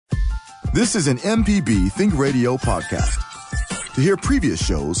This is an MPB Think Radio podcast. To hear previous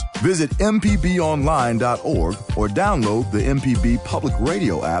shows, visit mpbonline.org or download the MPB Public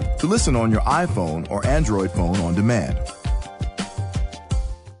Radio app to listen on your iPhone or Android phone on demand.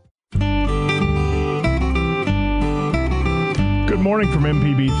 Good morning from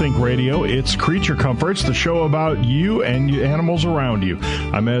MPB Think Radio. It's Creature Comforts, the show about you and animals around you.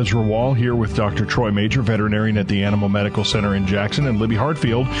 I'm Ezra Wall here with Dr. Troy Major, veterinarian at the Animal Medical Center in Jackson, and Libby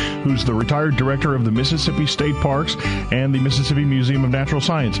Hartfield, who's the retired director of the Mississippi State Parks and the Mississippi Museum of Natural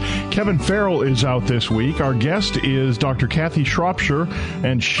Science. Kevin Farrell is out this week. Our guest is Dr. Kathy Shropshire,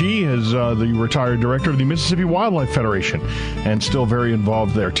 and she is the retired director of the Mississippi Wildlife Federation and still very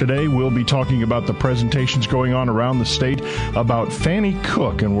involved there. Today, we'll be talking about the presentations going on around the state about Fanny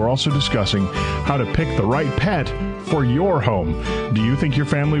Cook, and we're also discussing how to pick the right pet for your home. Do you think your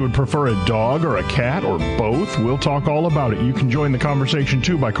family would prefer a dog or a cat or both? We'll talk all about it. You can join the conversation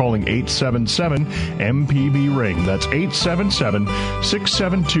too by calling 877-MPB-RING. That's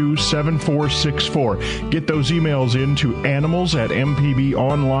 877-672-7464. Get those emails in to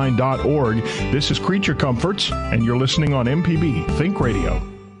animals@mpbonline.org. This is Creature Comforts, and you're listening on MPB Think Radio.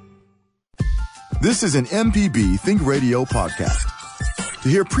 This is an MPB Think Radio podcast. To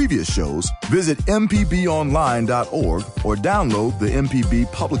hear previous shows, visit mpbonline.org or download the MPB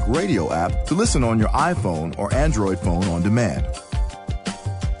Public Radio app to listen on your iPhone or Android phone on demand.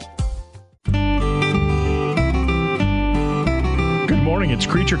 Good morning. It's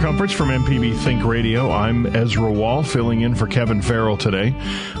Creature Comforts from MPB Think Radio. I'm Ezra Wall, filling in for Kevin Farrell today.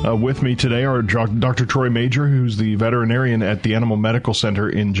 With me today are Dr. Troy Major, who's the veterinarian at the Animal Medical Center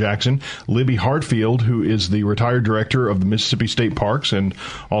in Jackson, Libby Hartfield, who is the retired director of the Mississippi State Parks and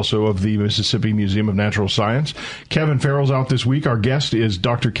also of the Mississippi Museum of Natural Science. Kevin Farrell's out this week. Our guest is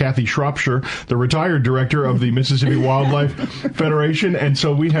Dr. Kathy Shropshire, the retired director of the Mississippi Wildlife Federation, and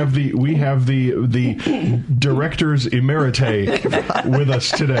so we have the directors emerite with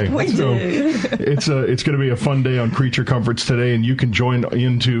us today. It's going to be a fun day on Creature Comforts today, and you can join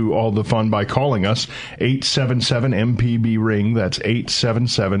into all the fun by calling us 877-MPB-RING. That's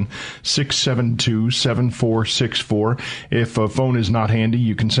 877-672-7464. If a phone is not handy,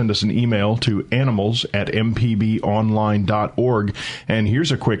 you can send us an email to animals@mpbonline.org. And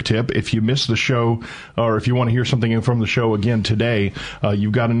here's a quick tip. If you missed the show, or if you want to hear something from the show again today,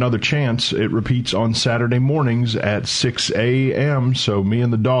 you've got another chance. It repeats on Saturday mornings at 6 a.m., so me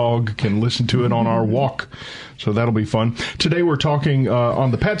and the dog can listen to it on our walk. So that'll be fun. Today we're talking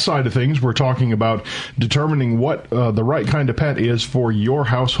on the pet side of things. We're talking about determining what the right kind of pet is for your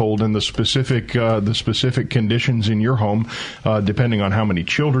household and the specific conditions in your home, depending on how many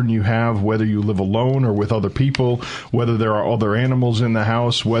children you have, whether you live alone or with other people, whether there are other animals in the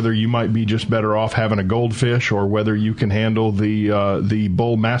house, whether you might be just better off having a goldfish, or whether you can handle the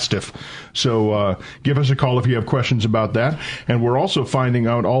bull mastiff. So give us a call if you have questions about that. And we're also finding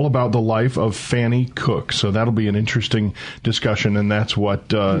out all about the life of Fanny Cook. So that'll be an interesting discussion, and that's what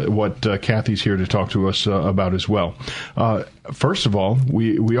Kathy's here to talk to us about as well. First of all,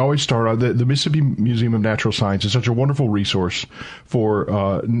 we always start out, the Mississippi Museum of Natural Science is such a wonderful resource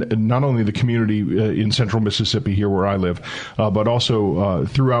for not only the community in central Mississippi here where I live, but also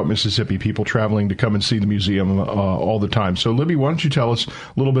throughout Mississippi, people traveling to come and see the museum all the time. So, Libby, why don't you tell us a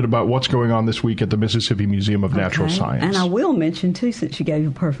little bit about what's going on this week at the Mississippi Museum of Natural Science? And I will mention, too, since you gave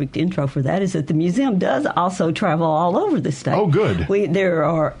a perfect intro for that, is that the museum does also travel all over the state. Oh, good. There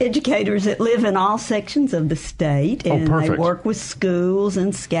are educators that live in all sections of the state, and they work with schools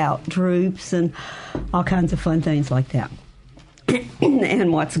and scout troops and all kinds of fun things like that.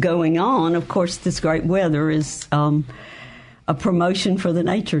 And what's going on, of course, this great weather is a promotion for the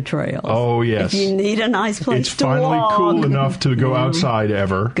nature trails. Oh, yes. If you need a nice place to walk. It's finally cool enough to go outside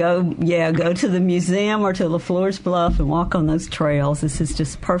ever. Go to the museum or to LaFleur's Bluff and walk on those trails. This is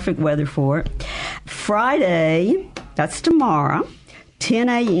just perfect weather for it. Friday, that's tomorrow, 10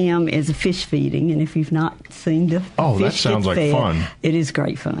 a.m. is a fish feeding, and if you've not seen the fish that sounds like fun. It is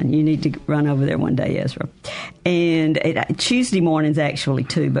great fun. You need to run over there one day, Ezra. And Tuesday mornings actually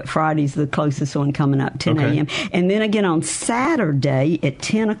too, but Friday's the closest one coming up, 10 a.m. And then again on Saturday at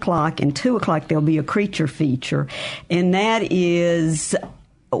 10 o'clock and 2 o'clock there'll be a creature feature, and that is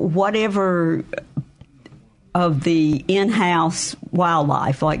whatever of the in-house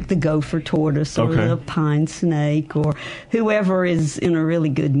wildlife, like the gopher tortoise or the pine snake, or whoever is in a really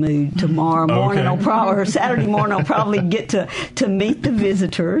good mood tomorrow morning or Saturday morning will probably get to meet the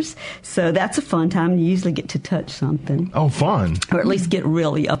visitors. So that's a fun time. You usually get to touch something. Oh, fun. Or at least get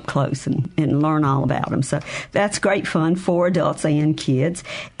really up close and learn all about them. So that's great fun for adults and kids.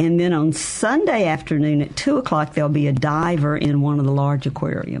 And then on Sunday afternoon at 2 o'clock, there'll be a diver in one of the large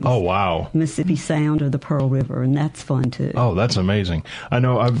aquariums. Oh, wow. Mississippi Sound or the Pearl River. And that's fun too. Oh, that's amazing! I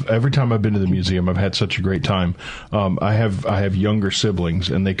know. Every time I've been to the museum, I've had such a great time. I have younger siblings,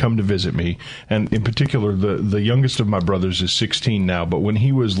 and they come to visit me. And in particular, the youngest of my brothers is 16 now. But when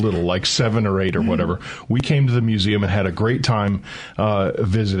he was little, like 7 or 8 or whatever, we came to the museum and had a great time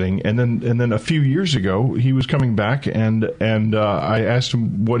visiting. And then a few years ago, he was coming back, and I asked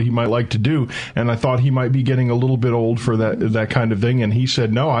him what he might like to do, and I thought he might be getting a little bit old for that kind of thing. And he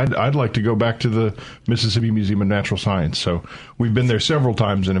said, "No, I'd like to go back to the Mississippi Museum of Natural Science." So we've been there several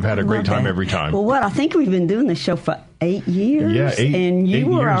times and have had a great time every time. Well, I think we've been doing this show for 8 years. Yeah, and you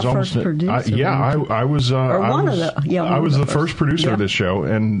were years, our first producer. I was. I was the first producer of this show,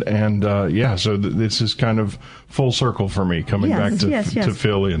 and so this is kind of full circle for me coming back to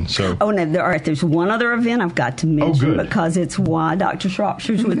fill in. So there's one other event I've got to mention because it's why Dr.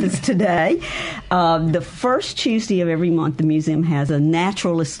 Shropshire's with us today. The first Tuesday of every month, the museum has a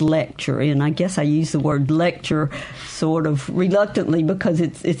naturalist lecture, and I guess I use the word lecture sort of reluctantly because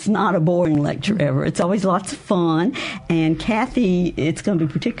it's not a boring lecture ever. It's always lots of fun. And Kathy, it's going to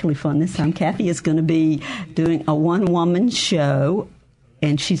be particularly fun this time. Kathy is going to be doing a one-woman show,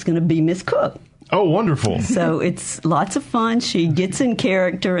 and she's going to be Miss Cook. Oh, wonderful. So it's lots of fun. She gets in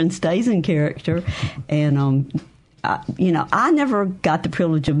character and stays in character. And, I never got the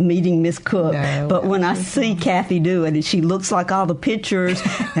privilege of meeting Miss Cook, but when I see Kathy do it, and she looks like all the pictures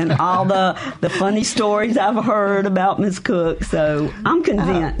and all the funny stories I've heard about Miss Cook, so I'm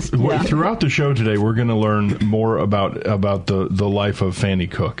convinced. Throughout the show today, we're going to learn more about the life of Fannie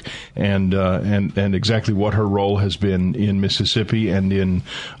Cook and exactly what her role has been in Mississippi and in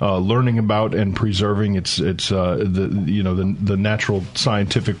learning about and preserving the natural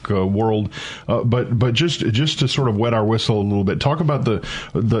scientific world. But just to sort of wet our whistle a little bit, talk about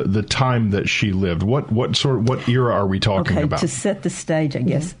the time that she lived. What era are we talking about? To set the stage, I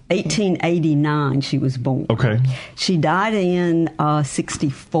guess 1889 she was born. Okay. She died in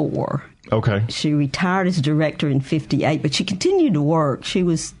 64. Okay. She retired as director in 58, but she continued to work. She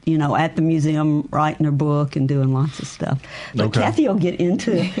was, at the museum writing her book and doing lots of stuff. But Kathy will get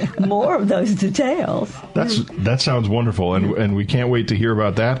into more of those details. That sounds wonderful, and we can't wait to hear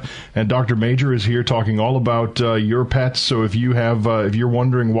about that. And Dr. Major is here talking all about your pets. So if you're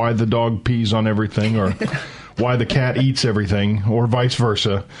wondering why the dog pees on everything or why the cat eats everything, or vice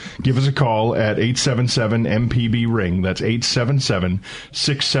versa, give us a call at 877-MPB-RING. That's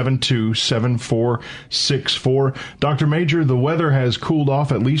 877-672-7464. Dr. Major, the weather has cooled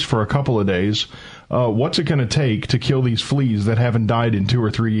off at least for a couple of days. What's it going to take to kill these fleas that haven't died in 2 or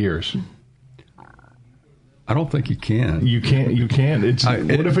 3 years? I don't think you can. You can't.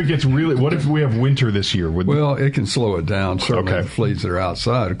 What if it gets really? What if we have winter this year? It can slow it down. Certainly, the fleas that are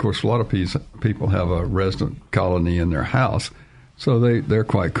outside. Of course, a lot of people have a resident colony in their house, so they're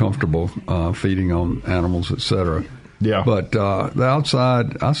quite comfortable feeding on animals, etc. Yeah. But the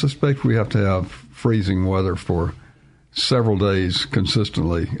outside, I suspect we have to have freezing weather for several days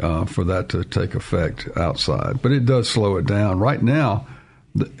consistently for that to take effect outside. But it does slow it down. Right now,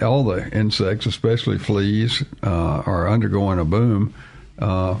 all the insects, especially fleas, are undergoing a boom,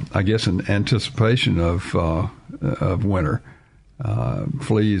 I guess in anticipation of winter.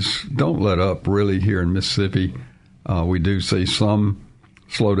 Fleas don't let up really here in Mississippi. We do see some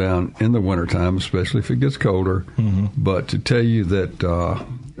slowdown in the wintertime, especially if it gets colder. Mm-hmm. But to tell you that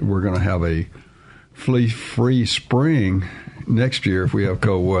we're going to have a flea-free spring next year if we have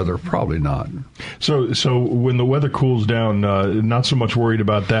cold weather, probably not. So when the weather cools down, not so much worried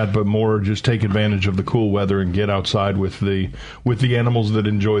about that, but more just take advantage of the cool weather and get outside with the animals that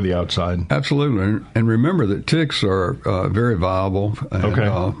enjoy the outside. Absolutely, and remember that ticks are very viable.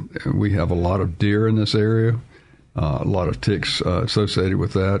 And, we have a lot of deer in this area, a lot of ticks associated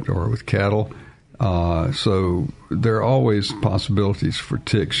with that, or with cattle. So there are always possibilities for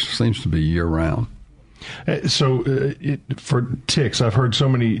ticks. Seems to be year round. For ticks, I've heard so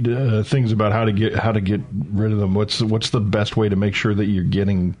many things about how to get rid of them. What's the best way to make sure that you're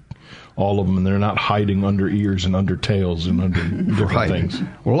getting all of them and they're not hiding under ears and under tails and under different things?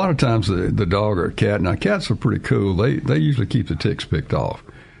 Well, a lot of times the dog or cat. Now, cats are pretty cool. They usually keep the ticks picked off.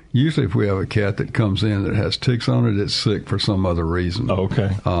 Usually, if we have a cat that comes in that has ticks on it, it's sick for some other reason. Oh, okay.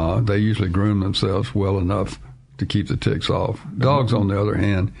 They usually groom themselves well enough to keep the ticks off. Dogs, on the other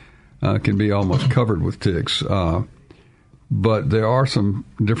hand, can be almost covered with ticks. But there are some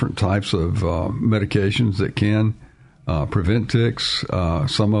different types of medications that can prevent ticks.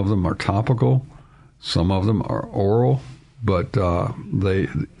 Some of them are topical. Some of them are oral. But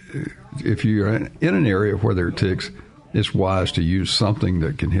if you're in an area where there are ticks, it's wise to use something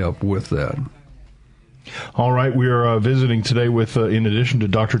that can help with that. All right, we are visiting today with, in addition to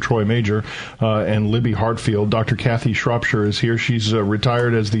Dr. Troy Major and Libby Hartfield, Dr. Kathy Shropshire is here. She's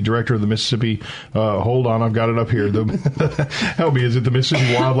retired as the director of the Mississippi, hold on, I've got it up here. Help me, is it the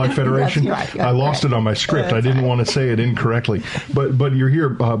Mississippi Wildlife Federation? Right, I lost it on my script. I didn't want to say it incorrectly. But you're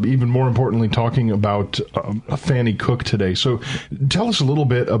here, even more importantly, talking about Fannie Cook today. So tell us a little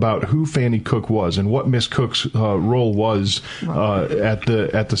bit about who Fannie Cook was and what Miss Cook's role was at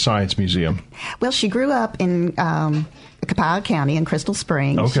the Science Museum. Well, she grew up in Copiah County in Crystal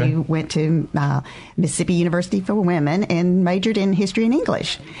Springs. Okay. She went to Mississippi University for Women and majored in history and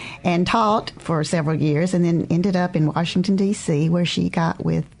English and taught for several years, and then ended up in Washington, D.C., where she got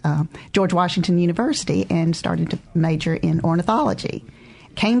with George Washington University and started to major in ornithology.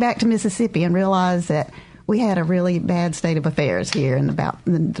 Came back to Mississippi and realized that we had a really bad state of affairs here in about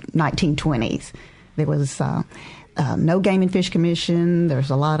the 1920s. There was no Game and Fish Commission. There was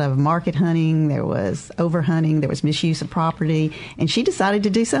a lot of market hunting. There was overhunting. There was misuse of property. And she decided to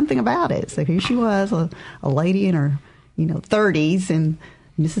do something about it. So here she was, a lady in her 30s in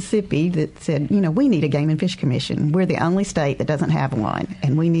Mississippi that said, we need a Game and Fish Commission. We're the only state that doesn't have one,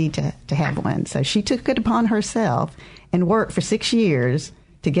 and we need to have one. So she took it upon herself and worked for 6 years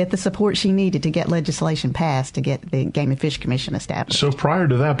to get the support she needed to get legislation passed to get the Game and Fish Commission established. So prior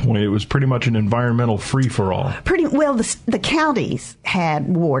to that point, it was pretty much an environmental free-for-all. Pretty well, the counties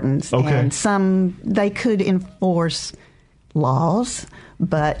had wardens, and some they could enforce laws,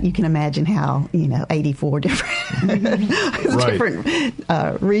 but you can imagine how 84 different different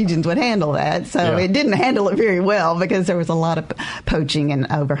regions would handle that. So it didn't handle it very well because there was a lot of poaching and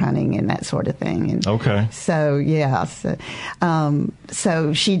overhunting and that sort of thing. And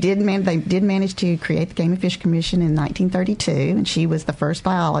so she did. They did manage to create the Game and Fish Commission in 1932, and she was the first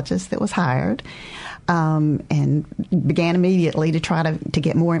biologist that was hired. And began immediately to try to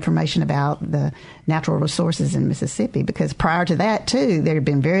get more information about the natural resources in Mississippi, because prior to that, too, there had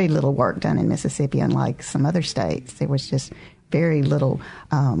been very little work done in Mississippi, unlike some other states. There was just very little,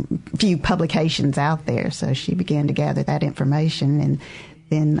 few publications out there. So she began to gather that information, and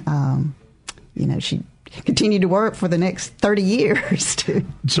then, she continued to work for the next 30 years.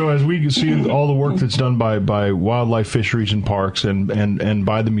 So as we see all the work that's done by Wildlife, Fisheries, and Parks and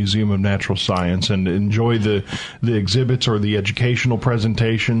by the Museum of Natural Science, and enjoy the exhibits or the educational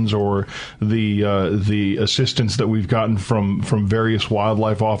presentations or the assistance that we've gotten from various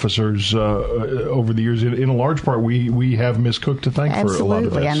wildlife officers over the years, in a large part, we have Miss Cook to thank for a lot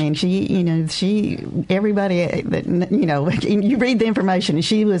of this. Absolutely. I mean, everybody that, you read the information, and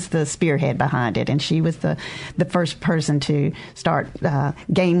she was the spearhead behind it, and she was the first person to start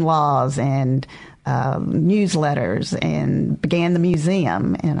game laws and newsletters, and began the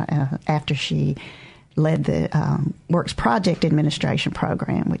museum. And after she led the Works Project Administration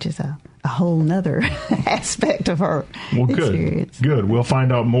program, which is a whole nother aspect of her experience. Good. We'll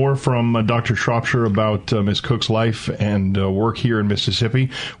find out more from Dr. Shropshire about Ms. Cook's life and work here in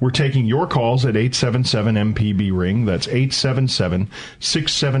Mississippi. We're taking your calls at 877-MPB-RING. That's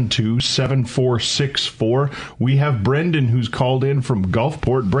 877-672-7464. We have Brendan, who's called in from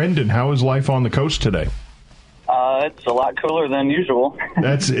Gulfport. Brendan, how is life on the coast today? It's a lot cooler than usual.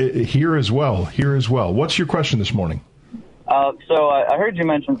 That's here as well. What's your question this morning? So I heard you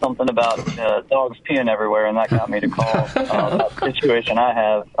mention something about dogs peeing everywhere, and that got me to call about the situation I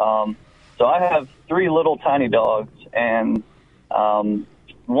have. So I have 3 little tiny dogs, and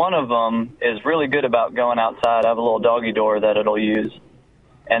one of them is really good about going outside. I have a little doggy door that it'll use.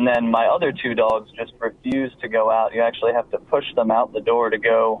 And then my other 2 dogs just refuse to go out. You actually have to push them out the door to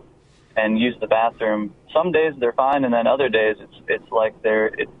go and use the bathroom. Some days they're fine, and then other days it's like they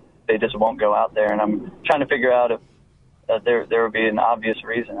just won't go out there. And I'm trying to figure out if there would be an obvious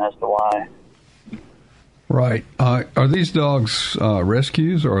reason as to why. Right. Are these dogs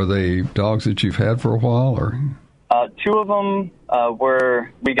rescues, or are they dogs that you've had for a while? Or 2 of them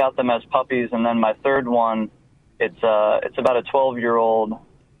we got them as puppies, and then my third one, it's about a 12-year-old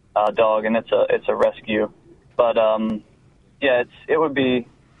dog, and it's a rescue. But it would be,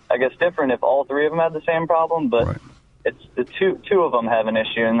 I guess, different if all 3 of them had the same problem, but right. It's the two of them have an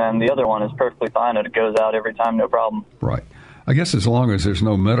issue, and then the other one is perfectly fine, and it goes out every time, no problem. Right. I guess as long as there's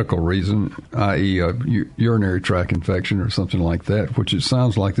no medical reason, i.e. a urinary tract infection or something like that, which it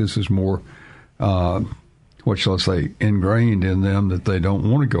sounds like this is more what shall I say, ingrained in them that they don't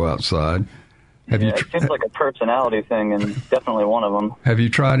want to go outside. It seems like a personality thing, and definitely one of them. Have you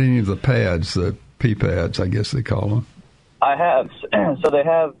tried any of the pads, the pee pads, I guess they call them? I have. So they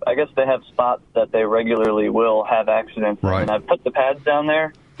have spots that they regularly will have accidents in, right. and I've put the pads down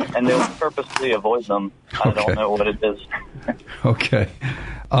there, and they'll purposely avoid them. I don't know what it is. Okay.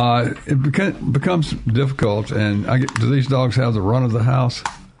 It becomes difficult, and do these dogs have the run of the house?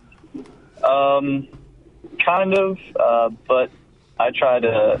 Kind of, but I try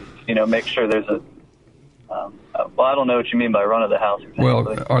to, make sure there's a. Well, I don't know what you mean by run of the house.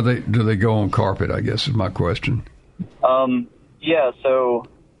 Exactly. Well, do they go on carpet? I guess is my question. Yeah. So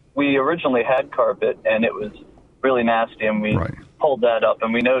we originally had carpet, and it was really nasty, and we pulled that up,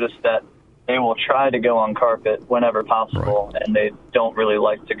 and we noticed that they will try to go on carpet whenever possible, and they don't really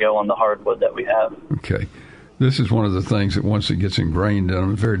like to go on the hardwood that we have. Okay. This is one of the things that once it gets ingrained in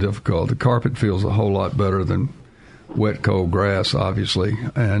them, it's very difficult. The carpet feels a whole lot better than wet, cold grass, obviously.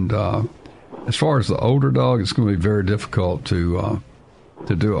 And as far as the older dog, it's going to be very difficult to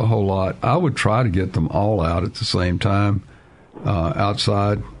do a whole lot. I would try to get them all out at the same time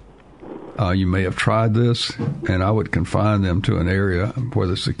outside. You may have tried this, and I would confine them to an area,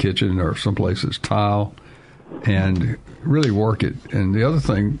 whether it's the kitchen or someplace that's tile, and really work it. And the other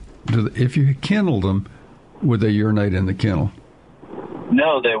thing, if you kennel them, would they urinate in the kennel?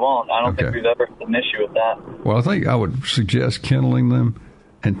 No, they won't. I don't think we've ever had an issue with that. Well, I think I would suggest kenneling them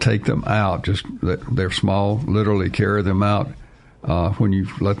and take them out. Just they're small, literally carry them out when you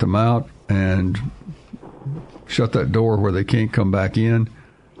let them out, and shut that door where they can't come back in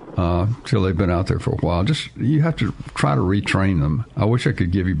till they've been out there for a while. You have to try to retrain them. I wish I could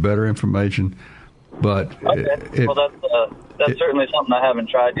give you better information, but that's certainly something I haven't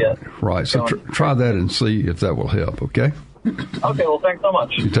tried yet. Right. So try that and see if that will help. Okay. Okay. Well, thanks so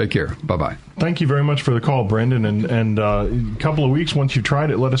much. You take care. Bye-bye. Thank you very much for the call, Brendan. And a couple of weeks, once you've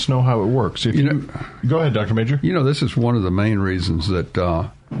tried it, let us know how it works. Go ahead, Dr. Major. This is one of the main reasons that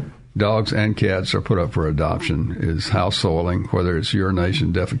dogs and cats are put up for adoption is house soiling, whether it's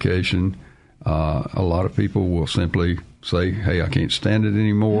urination, defecation. A lot of people will simply say, hey, I can't stand it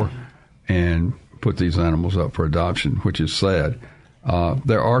anymore, and put these animals up for adoption, which is sad.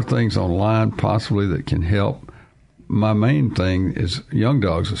 There are things online possibly that can help. My main thing is young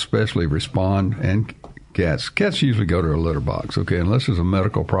dogs especially respond, and cats. Cats usually go to a litter box, okay? Unless there's a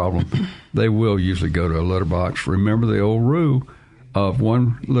medical problem, they will usually go to a litter box. Remember the old rule of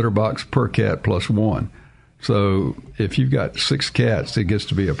one litter box per cat plus one. So if you've got 6 cats, it gets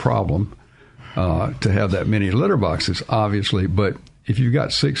to be a problem to have that many litter boxes, obviously. But if you've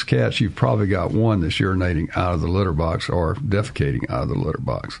got 6 cats, you've probably got one that's urinating out of the litter box or defecating out of the litter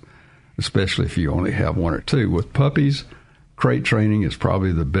box, especially if you only have 1 or 2. With puppies, crate training is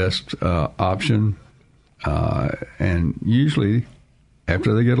probably the best option. And usually,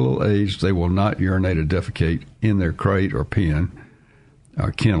 after they get a little age, they will not urinate or defecate in their crate or pen.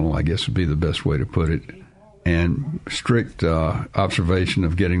 Kennel, I guess, would be the best way to put it. And strict observation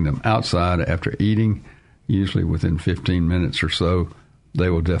of getting them outside after eating. Usually within 15 minutes or so, they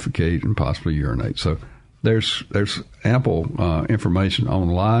will defecate and possibly urinate. So there's ample information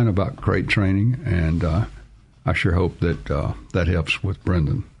online about crate training, and I sure hope that that helps with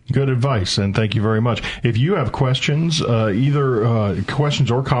Brendan. Good advice, and thank you very much. If you have questions, either questions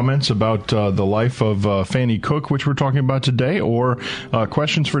or comments about the life of Fanny Cook, which we're talking about today, or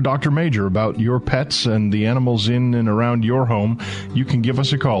questions for Dr. Major about your pets and the animals in and around your home, you can give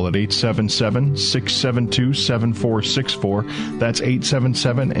us a call at 877-672-7464. That's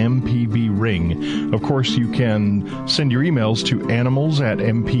 877-MPB-RING. Of course, you can send your emails to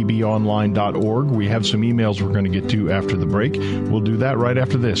animals@mpbonline.org. We have some emails we're going to get to after the break. We'll do that right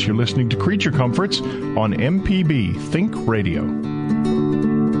after this. You're listening to Creature Comforts on MPB Think Radio.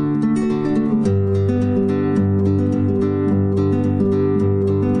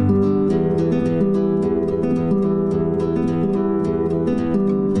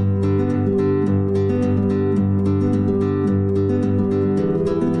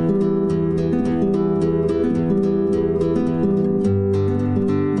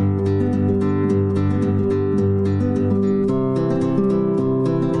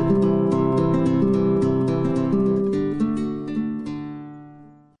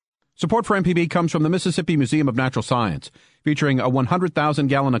 Support for MPB comes from the Mississippi Museum of Natural Science, featuring a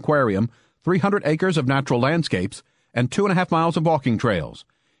 100,000-gallon aquarium, 300 acres of natural landscapes, and 2.5 miles of walking trails.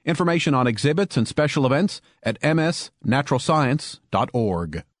 Information on exhibits and special events at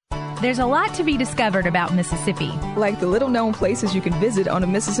msnaturalscience.org. There's a lot to be discovered about Mississippi. Like the little-known places you can visit on a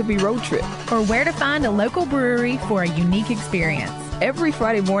Mississippi road trip. Or where to find a local brewery for a unique experience. Every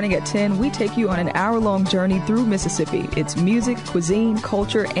Friday morning at 10, we take you on an hour-long journey through Mississippi. It's music, cuisine,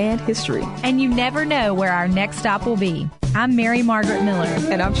 culture, and history. And you never know where our next stop will be. I'm Mary Margaret Miller.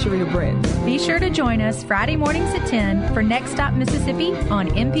 And I'm Sharita Brent. Be sure to join us Friday mornings at 10 for Next Stop Mississippi on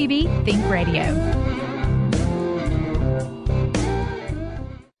MPB Think Radio.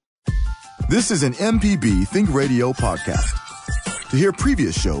 This is an MPB Think Radio podcast. To hear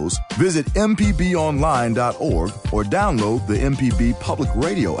previous shows, visit mpbonline.org or download the MPB Public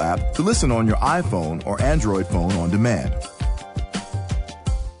Radio app to listen on your iPhone or Android phone on demand.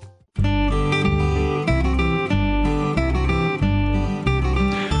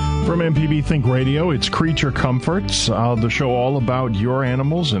 From MPB Think Radio, it's Creature Comforts, the show all about your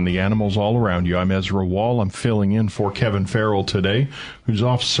animals and the animals all around you. I'm Ezra Wall. I'm filling in for Kevin Farrell today, who's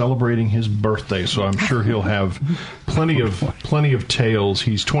off celebrating his birthday, so I'm sure he'll have plenty of tales.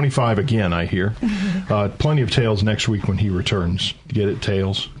 He's 25 again, I hear. Plenty of tales next week when he returns. Get it,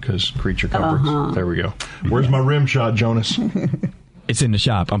 tales? Because Creature Comforts. There we go. Where's my rim shot, Jonas? It's in the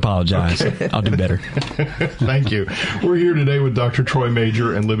shop. I apologize. Okay. I'll do better. Thank you. We're here today with Dr. Troy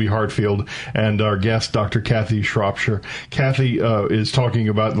Major and Libby Hartfield and our guest, Dr. Kathy Shropshire. Kathy is talking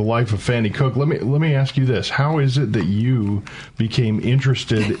about the life of Fannie Cook. Let me ask you this. How is it that you became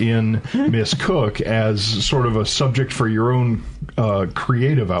interested in Miss Cook as sort of a subject for your own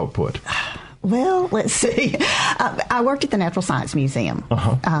creative output? Well, let's see. I worked at the Natural Science Museum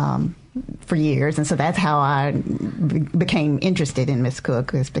for years, and so that's how I became interested in Miss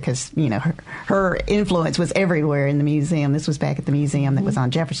Cook, is because, you know, her influence was everywhere in the museum. This was back at the museum that was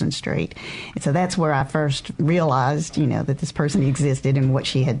on Jefferson Street. And so that's where I first realized, you know, that this person existed and what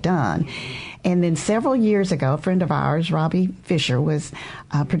she had done. And then several years ago, a friend of ours, Robbie Fisher, was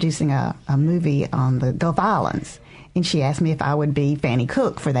producing a movie on the Gulf Islands. And she asked me if I would be Fannie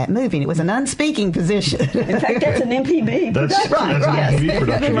Cook for that movie. And it was an unspeaking position. In fact, that's an MPB production. That's an MPB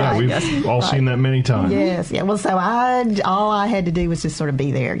production. Yeah, we've all seen that many times. Yes, yeah. Well, so all I had to do was just sort of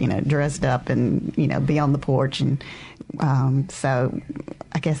be there, you know, dressed up and, you know, be on the porch. And so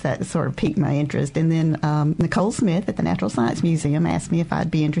I guess that sort of piqued my interest. And then Nicole Smith at the Natural Science Museum asked me if I'd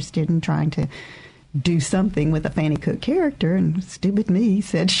be interested in trying to do something with a Fannie Cook character, and stupid me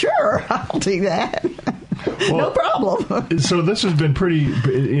said, sure, I'll do that. Well, no problem. So this has been pretty,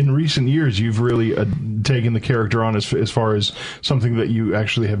 in recent years, you've really taken the character on as far as something that you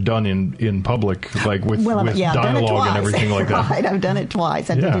actually have done in public, like with dialogue and everything like that. Right, I've done it twice.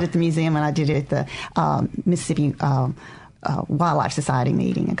 I did it at the museum, and I did it at the Mississippi Wildlife Society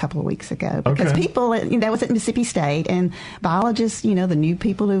meeting a couple of weeks ago, because people, that was at Mississippi State, and biologists, you know, the new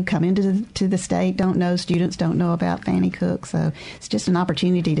people who come into the state don't know, students don't know about Fannie Cook, so it's just an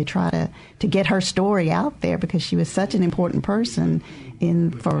opportunity to try to get her story out there, because she was such an important person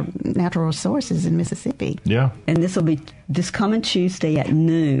for natural resources in Mississippi. Yeah. And this will be this coming Tuesday at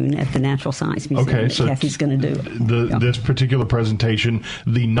noon at the Natural Science Museum. Okay, so Kathy's going to do it. This particular presentation,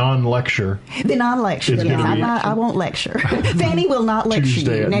 the non-lecture. The non-lecture, yes. I won't lecture. Fannie will not lecture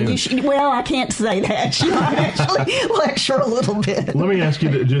Tuesday you. Now, well, I can't say that. She might actually lecture a little bit. Let me ask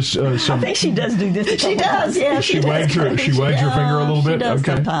you just I think she does do this. She does, yeah. She wags her finger a little bit. She does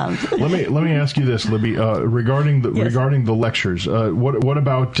sometimes. Let me ask you this, Libby, regarding the lectures. What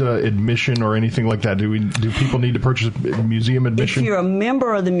about admission or anything like that? Do people need to purchase museum admission? If you're a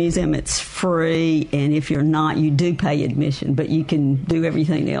member of the museum, it's free, and if you're not, you do pay admission, but you can do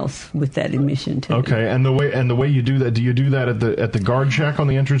everything else with that admission too. Okay, and the way you do that, do you do that at the guard shack on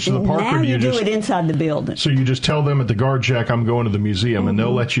the entrance to the park, now or do you do just it inside the building? So you just tell them at the guard shack, I'm going to the museum, and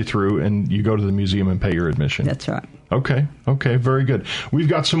they'll let you through, and you go to the museum and pay your admission. That's right. Okay, very good. We've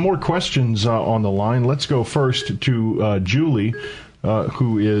got some more questions on the line. Let's go first to Julie,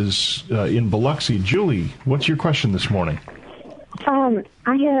 who is in Biloxi. Julie, what's your question this morning? I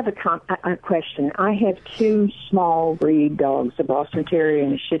have a question. I have two small breed dogs, a Boston Terrier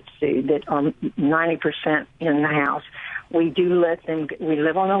and a Shih Tzu, that are 90% in the house. We do let them. We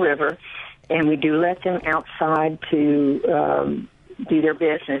live on the river, and we do let them outside to do their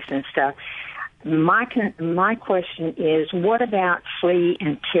business and stuff. My question is, what about flea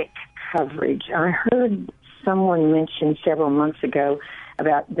and tick coverage? I heard someone mention several months ago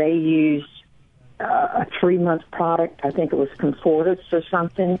about they used a 3-month product. I think it was Confortis or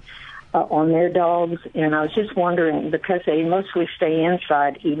something on their dogs. And I was just wondering, because they mostly stay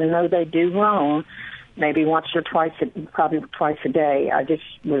inside, even though they do roam, maybe once or twice, probably twice a day. I just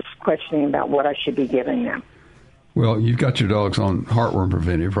was questioning about what I should be giving them. Well, you've got your dogs on heartworm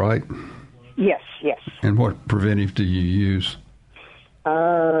preventive, right? Yes. And what preventive do you use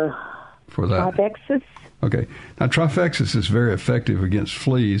for that? Trifexis. Okay. Now, Trifexis is very effective against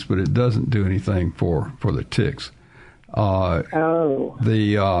fleas, but it doesn't do anything for the ticks.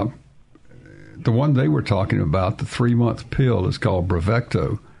 The one they were talking about, the 3-month pill, is called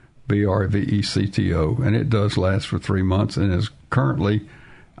Bravecto, Brevecto, and it does last for 3 months, and is currently,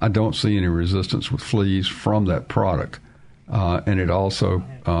 I don't see any resistance with fleas from that product, and it also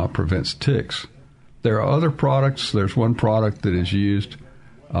prevents ticks. There are other products. There's one product that is used,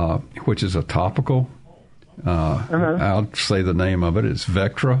 which is a topical. I'll say the name of it. It's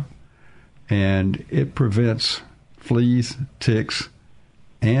Vectra, and it prevents fleas, ticks,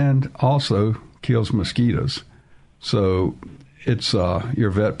 and also kills mosquitoes. So it's your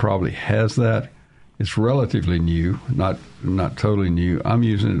vet probably has that. It's relatively new, not totally new. I'm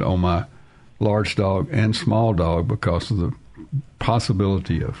using it on my large dog and small dog because of the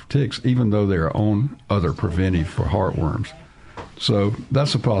possibility of ticks, even though they're on other preventive for heartworms. So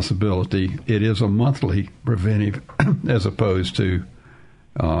that's a possibility. It is a monthly preventive as opposed to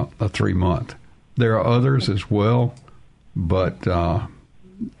a 3-month. There are others as well, but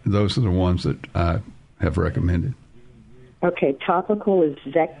those are the ones that I have recommended. Okay, topical is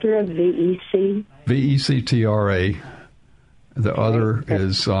Vectra, VEC? VECTRA. The other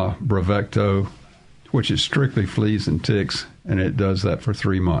is Bravecto, which is strictly fleas and ticks, and it does that for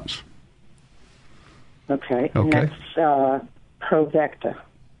 3 months. Okay. And that's Provecta.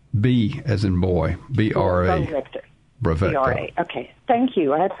 B as in boy, BRA. Provecta. Bravecto. BRA. Okay. Thank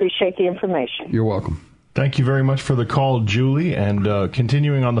you. I appreciate the information. You're welcome. Thank you very much for the call, Julie. And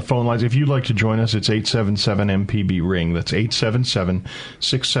continuing on the phone lines, if you'd like to join us, it's 877-MPB-RING. That's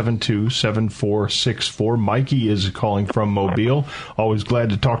 877-672-7464. Mikey is calling from Mobile. Always glad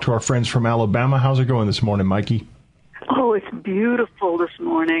to talk to our friends from Alabama. How's it going this morning, Mikey? Oh, it's beautiful this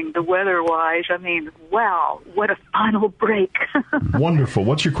morning, the weather-wise. I mean, wow, what a final break. Wonderful.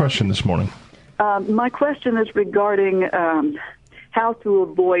 What's your question this morning? My question is regarding how to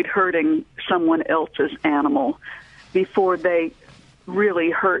avoid hurting someone else's animal before they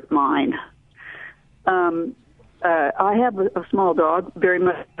really hurt mine. I have a small dog, very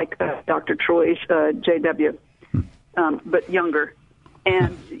much like Dr. Troy's JW, but younger.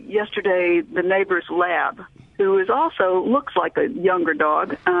 And yesterday, the neighbor's lab, who is also looks like a younger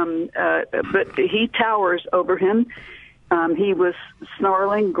dog, but he towers over him. He was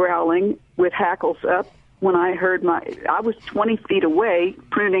snarling, growling, with hackles up. When I heard I was 20 feet away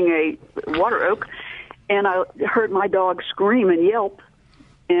pruning a water oak, and I heard my dog scream and yelp,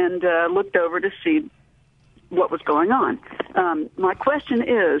 and looked over to see what was going on. My question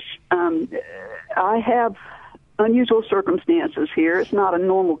is, I have unusual circumstances here. It's not a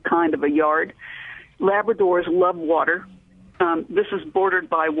normal kind of a yard. Labradors love water. This is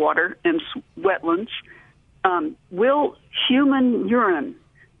bordered by water and wetlands. Will human urine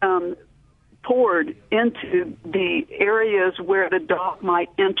poured into the areas where the dog might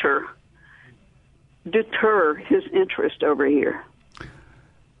enter deter his interest over here?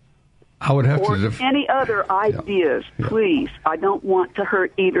 I would have to any other ideas, please. I don't want to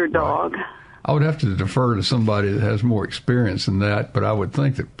hurt either dog. Right. I would have to defer to somebody that has more experience in that, but I would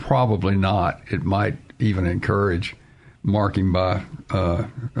think that probably not. It might even encourage marking by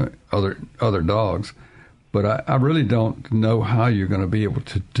other dogs. But I really don't know how you're going to be able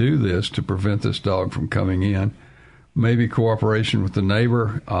to do this to prevent this dog from coming in. Maybe cooperation with the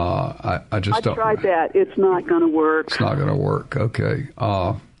neighbor. I just don't. I tried that. It's not going to work. It's not going to work. Okay.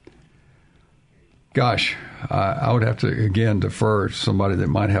 Gosh, I would have to, again, defer to somebody that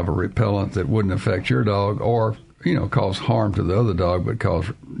might have a repellent that wouldn't affect your dog or, cause harm to the other dog, but cause,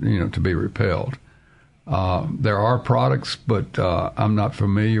 to be repelled. There are products, but I'm not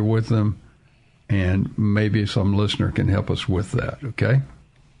familiar with them. And maybe some listener can help us with that, okay?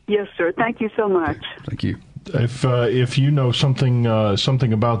 Yes, sir. Thank you so much. Okay. Thank you. If you know something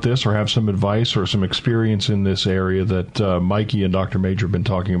about this or have some advice or some experience in this area that Mikey and Dr. Major have been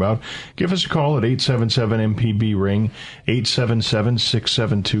talking about, give us a call at 877-MPB-RING,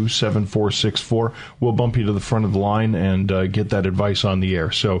 877-672-7464. We'll bump you to the front of the line and get that advice on the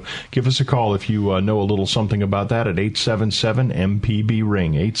air. So give us a call if you know a little something about that at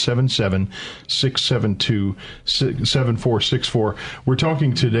 877-MPB-RING, 877-672-7464. We're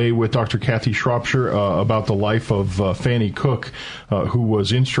talking today with Dr. Kathy Shropshire about the life of Fanny Cook, who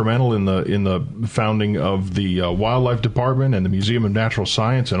was instrumental in the founding of the Wildlife Department and the Museum of Natural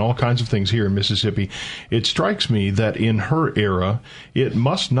Science and all kinds of things here in Mississippi. It strikes me that in her era, it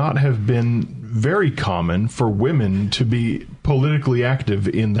must not have been very common for women to be politically active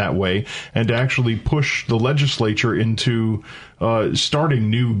in that way, and to actually push the legislature into starting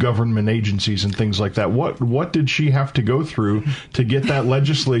new government agencies and things like that. What did she have to go through to get that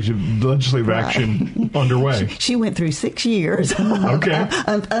legislative action underway? She went through 6 years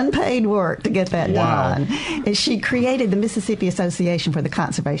of unpaid work to get that done. And she created the Mississippi Association for the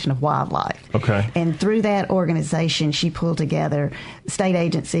Conservation of Wildlife. Okay. And through that organization, she pulled together state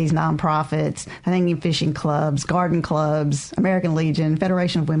agencies, nonprofits, hunting fishing clubs, garden clubs, American Legion,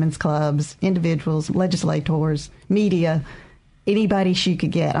 Federation of Women's Clubs, individuals, legislators, media, anybody she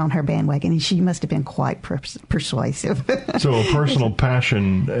could get on her bandwagon, and she must have been quite persuasive. So a personal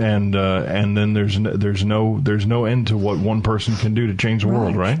passion, and then there's no end to what one person can do to change the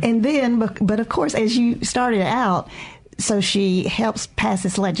world, right? And then, but of course, as you started out, so she helps pass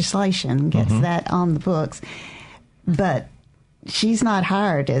this legislation, gets that on the books, but she's not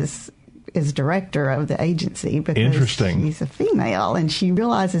hired as director of the agency because she's a female, and she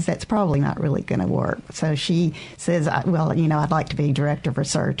realizes that's probably not really going to work. So she says, well, I'd like to be director of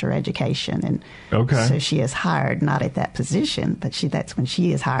research or education. And so she is hired, not at that position, but that's when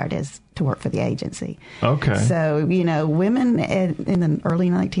she is hired to work for the agency. Okay. So, women in the early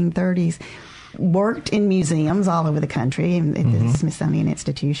 1930s worked in museums all over the country, and at the Smithsonian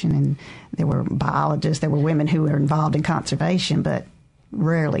Institution, and there were biologists, there were women who were involved in conservation, but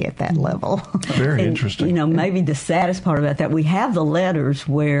rarely at that level. Very interesting. Maybe the saddest part about that, we have the letters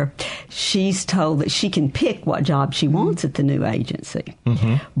where she's told that she can pick what job she wants at the new agency.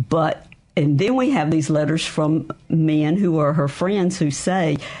 And then we have these letters from men who are her friends who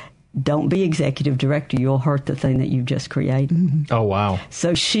say, don't be executive director, you'll hurt the thing that you've just created. Oh, wow.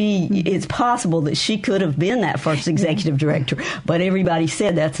 So it's possible that she could have been that first executive director, but everybody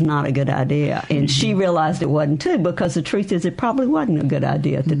said that's not a good idea. And she realized it wasn't too, because the truth is it probably wasn't a good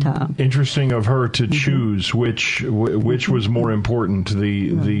idea at the time. Interesting of her to choose which was more important,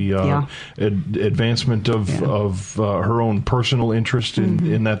 the advancement of her own personal interest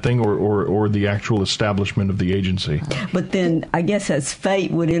in that thing, or the actual establishment of the agency. But then I guess as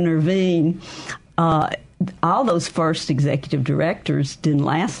fate would intervene, all those first executive directors didn't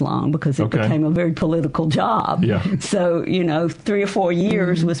last long because it became a very political job. Yeah. So, 3 or 4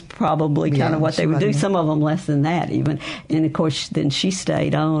 years was probably kind of what they would do. Some of them less than that even. And, of course, then she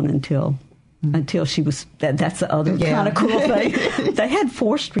stayed on until she was, that's the other kind of cool thing. They had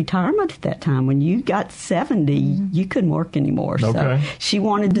forced retirement at that time. When you got 70, you couldn't work anymore. So she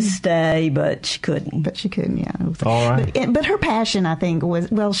wanted to stay, but she couldn't. All right. But her passion, I think, was,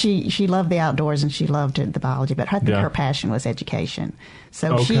 she loved the outdoors and she loved the biology, but I think her passion was education.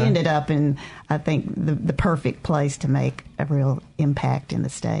 So she ended up in, I think, the perfect place to make a real impact in the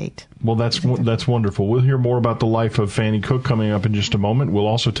state. Well, that's wonderful. We'll hear more about the life of Fannie Cook coming up in just a moment. We'll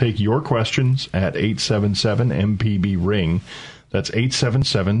also take your questions at 877-MPB-RING. That's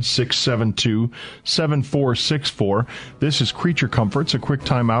 877-672-7464. This is Creature Comforts, a quick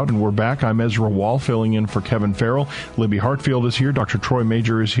time out, and we're back. I'm Ezra Wall, filling in for Kevin Farrell. Libby Hartfield is here. Dr. Troy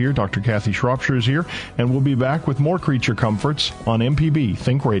Major is here. Dr. Kathy Shropshire is here. And we'll be back with more Creature Comforts on MPB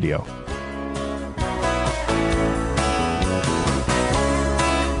Think Radio.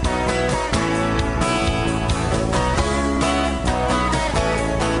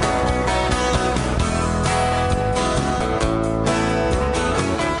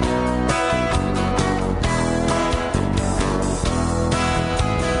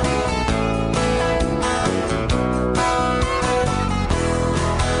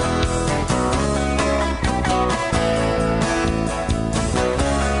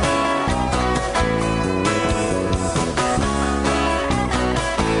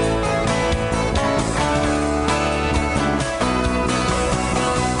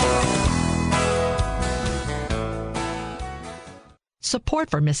 Support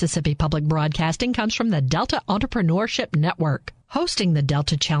for Mississippi Public Broadcasting comes from the Delta Entrepreneurship Network, hosting the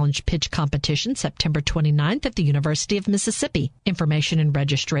Delta Challenge Pitch Competition September 29th at the University of Mississippi. Information and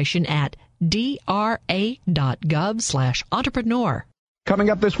registration at dra.gov/entrepreneur.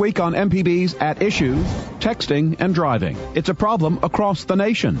 Coming up this week on MPB's At Issue, texting and driving. It's a problem across the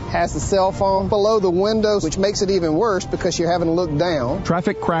nation. Has the cell phone below the windows, which makes it even worse because you're having to look down.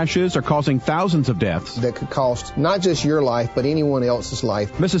 Traffic crashes are causing thousands of deaths. That could cost not just your life, but anyone else's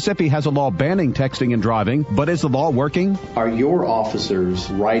life. Mississippi has a law banning texting and driving, but is the law working? Are your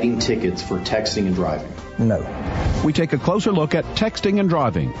officers writing tickets for texting and driving? No. We take a closer look at texting and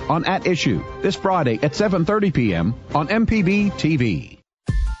driving on At Issue this Friday at 7:30 p.m. on MPB TV.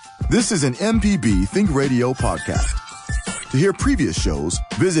 This is an MPB Think Radio podcast. To hear previous shows,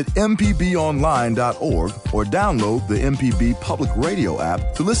 visit mpbonline.org or download the MPB Public Radio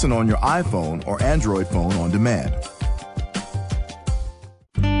app to listen on your iPhone or Android phone on demand.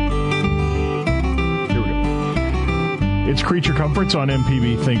 It's Creature Comforts on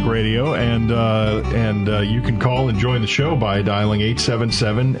MPB Think Radio, and you can call and join the show by dialing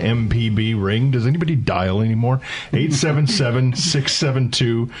 877-MPB-RING. Does anybody dial anymore?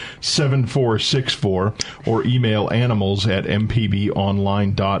 877-672-7464, or email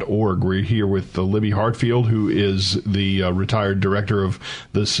animals@mpbonline.org. We're here with Libby Hartfield, who is the retired director of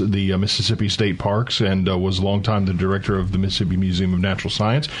the Mississippi State Parks and was a long time the director of the Mississippi Museum of Natural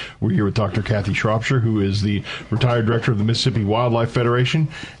Science. We're here with Dr. Kathy Shropshire, who is the retired director of the Mississippi Wildlife Federation,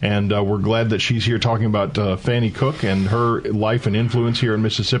 and we're glad that she's here talking about Fannie Cook and her life and influence here in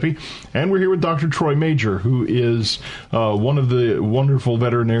Mississippi. And we're here with Dr. Troy Major, who is one of the wonderful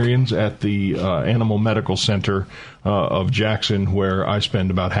veterinarians at the Animal Medical Center of Jackson, where I spend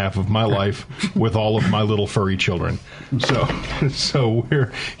about half of my life with all of my little furry children. So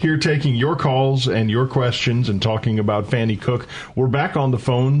we're here taking your calls and your questions and talking about Fannie Cook. We're back on the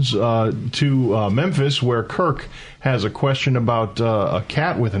phones to Memphis, where Kirk has a question about a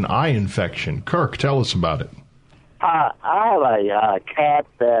cat with an eye infection. Kirk, tell us about it. I have a cat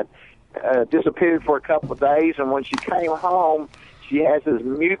that disappeared for a couple of days, and when she came home, she has this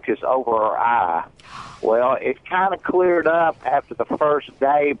mucus over her eye. Well, it kind of cleared up after the first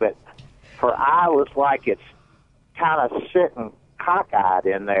day, but her eye looks like it's kind of sitting cockeyed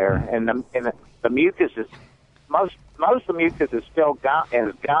in there, and the mucus is most of the mucus is still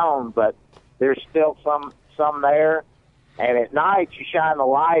gone, but there's still some there. And at night, you shine the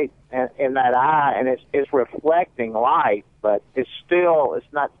light in that eye, and it's reflecting light, but it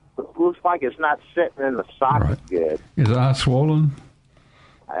looks like it's not sitting in the socket good. Is the eye swollen?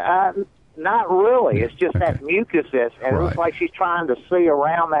 Not really. It's just that mucus and it looks like she's trying to see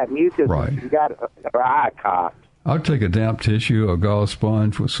around that mucus. Right. She's got her eye cocked. I'll take a damp tissue, a gauze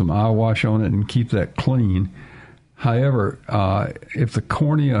sponge with some eye wash on it, and keep that clean. However, if the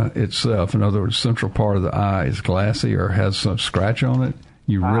cornea itself, in other words, central part of the eye, is glassy or has some scratch on it,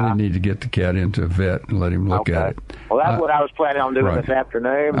 you really need to get the cat into a vet and let him look at it. Well, that's what I was planning on doing this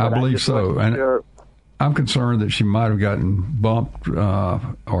afternoon. I believe so. And sure. I'm concerned that she might have gotten bumped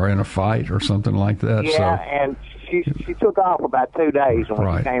or in a fight or something like that. Yeah, and she took off about 2 days, and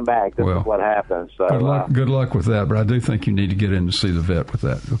when she came back, this is what happened. So good luck with that, but I do think you need to get in to see the vet with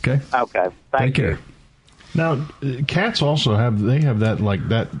that, okay? Okay. Thank you. Take care. Now, cats also have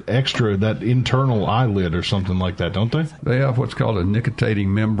that internal eyelid or something like that, don't they? They have what's called a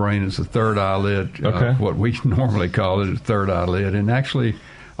nictitating membrane. It's the third eyelid, what we normally call it a third eyelid, and actually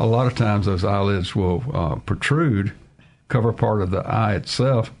a lot of times those eyelids will protrude, cover part of the eye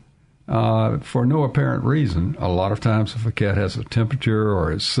itself for no apparent reason. A lot of times if a cat has a temperature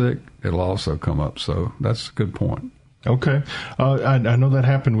or is sick, it'll also come up. So that's a good point. Okay. I know that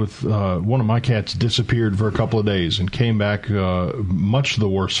happened with one of my cats. Disappeared for a couple of days and came back much the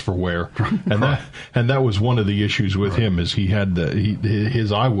worse for wear. And that was one of the issues with him, is he had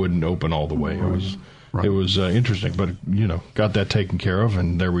his eye wouldn't open all the way. It was interesting, but got that taken care of,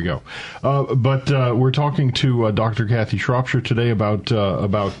 and there we go. But we're talking to Dr. Kathy Shropshire today about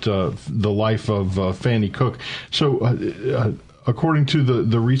the life of Fannie Cook. So. According to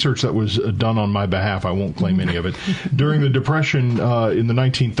the research that was done on my behalf, I won't claim any of it. During the Depression in the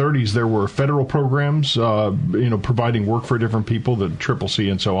 1930s, there were federal programs, providing work for different people, the CCC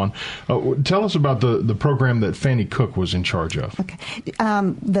and so on. Tell us about the program that Fannie Cook was in charge of. Okay.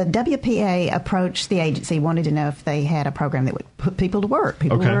 The WPA approached the agency, wanted to know if they had a program that would put people to work.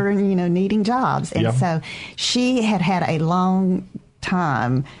 People were, needing jobs. And so she had a long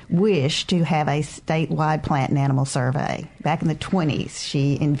time wish to have a statewide plant and animal survey. Back in the 20s,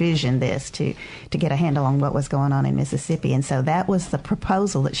 she envisioned this to get a handle on what was going on in Mississippi. And so that was the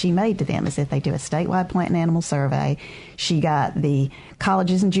proposal that she made to them, is that they do a statewide plant and animal survey. She got the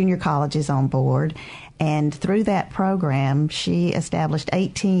colleges and junior colleges on board. And through that program, she established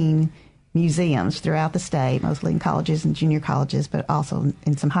 18 museums throughout the state, mostly in colleges and junior colleges, but also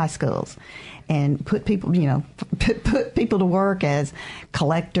in some high schools, and put people to work as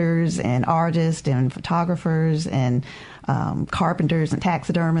collectors and artists and photographers and carpenters and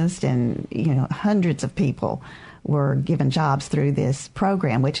taxidermists, and hundreds of people were given jobs through this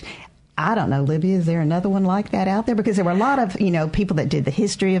program, which I don't know, Libby, is there another one like that out there? Because there were a lot of, people that did the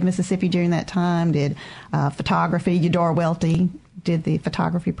history of Mississippi during that time, did photography. Eudora Welty did the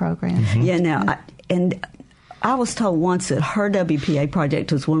photography program. Mm-hmm. Yeah, I was told once that her WPA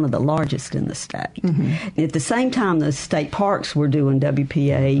project was one of the largest in the state. Mm-hmm. At the same time, the state parks were doing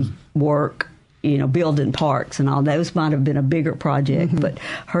WPA work, building parks and all. Those might have been a bigger project, but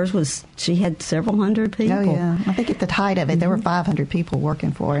hers was, she had several hundred people. Oh, yeah. I think at the height of it, there were 500 people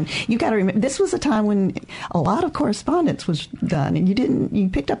working for her. And you got to remember, this was a time when a lot of correspondence was done, and you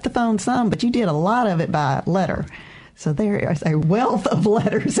picked up the phone some, but you did a lot of it by letter. So there is a wealth of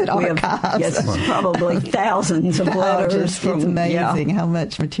letters at archives. Yes, probably thousands of letters. It's amazing how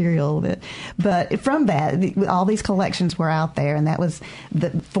much material But from that, all these collections were out there, and that was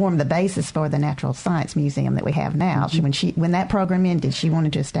formed the basis for the Natural Science Museum that we have now. When that program ended, she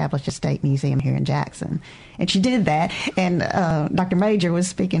wanted to establish a state museum here in Jackson. And she did that. And Dr. Major was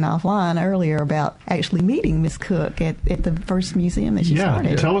speaking offline earlier about actually meeting Miss Cook at the first museum that she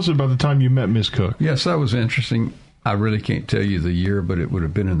started. Tell us about the time you met Miss Cook. Yes, that was interesting. I really can't tell you the year, but it would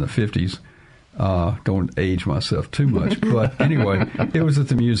have been in the 50s. Don't age myself too much. But anyway, it was at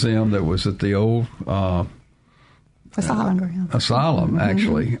the museum that was at the old Asylum,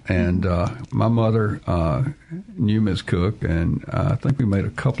 actually. And my mother knew Miss Cook, and I think we made a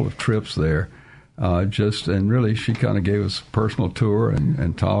couple of trips there. And really, she kind of gave us a personal tour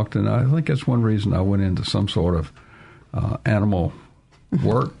and talked. And I think that's one reason I went into some sort of animal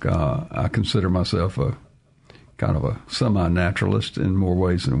work. I consider myself kind of a semi-naturalist in more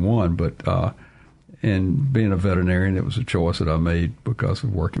ways than one, but in being a veterinarian, it was a choice that I made because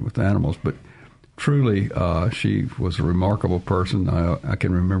of working with animals. But truly, she was a remarkable person. I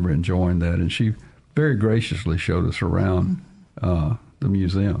can remember enjoying that, and she very graciously showed us around the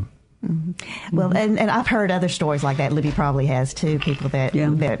museum. Mm-hmm. Well, and I've heard other stories like that. Libby probably has too. People that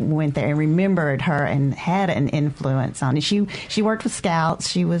went there and remembered her and had an influence on it. She worked with Scouts.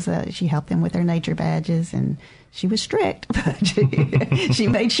 She helped them with their nature badges, and she was strict, but she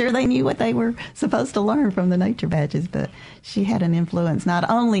made sure they knew what they were supposed to learn from the nature badges. But she had an influence not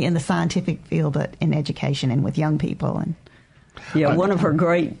only in the scientific field, but in education and with young people. And one of her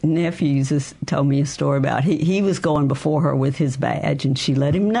great nephews told me a story about he was going before her with his badge, and she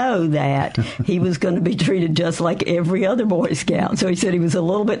let him know that he was going to be treated just like every other Boy Scout. So he said he was a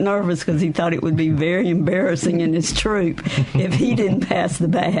little bit nervous because he thought it would be very embarrassing in his troop if he didn't pass the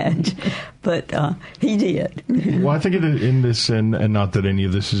badge. But he did. Well, I think in this, and not that any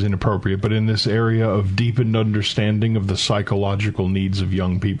of this is inappropriate, but in this area of deepened understanding of the psychological needs of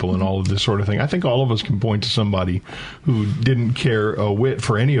young people and all of this sort of thing, I think all of us can point to somebody who didn't care a whit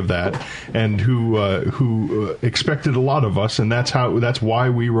for any of that, and who expected a lot of us, and that's why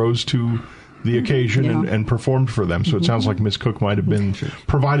we rose to the occasion and performed for them. So it sounds like Miss Cook might have been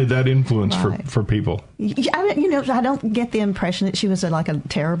provided that influence for people. I don't get the impression that she was like a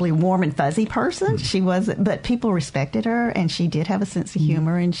terribly warm and fuzzy person. She wasn't, but people respected her, and she did have a sense of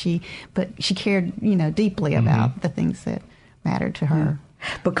humor, and she cared, deeply about the things that mattered to her.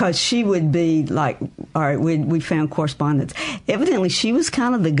 Because she would be like, all right, we found correspondence. Evidently, she was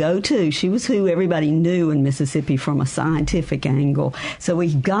kind of the go-to. She was who everybody knew in Mississippi from a scientific angle. So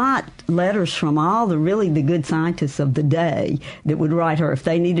we got letters from all the good scientists of the day that would write her if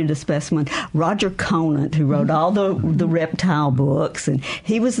they needed a specimen. Roger Conant, who wrote all the reptile books, and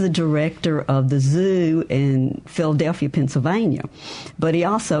he was the director of the zoo in Philadelphia, Pennsylvania. But he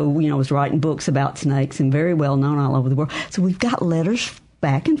also, was writing books about snakes and very well known all over the world. So we've got letters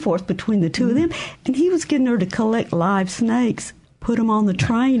back and forth between the two of them, and he was getting her to collect live snakes, put them on the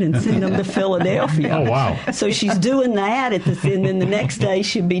train, and send them to Philadelphia. Oh, wow. So she's doing that, and then the next day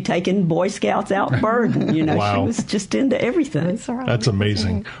she'd be taking Boy Scouts out birding. Wow. She was just into everything. That's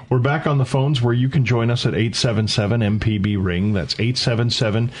amazing. We're back on the phones where you can join us at 877-MPB-RING. That's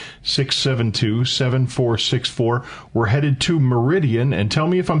 877-672-7464. We're headed to Meridian, and tell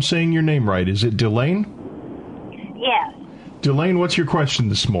me if I'm saying your name right. Is it Delane? Yes. Delane, what's your question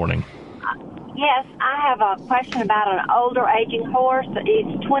this morning? Yes, I have a question about an older aging horse. He's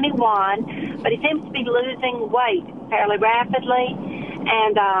 21, but he seems to be losing weight fairly rapidly.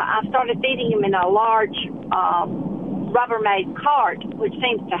 And I've started feeding him in a large Rubbermaid cart, which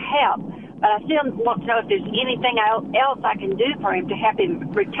seems to help. But I still want to know if there's anything else I can do for him to help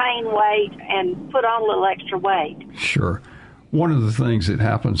him retain weight and put on a little extra weight. Sure. One of the things that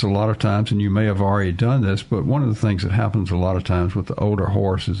happens a lot of times, and you may have already done this, but one of the things that happens a lot of times with the older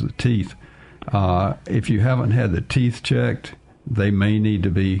horse is the teeth. If you haven't had the teeth checked, they may need to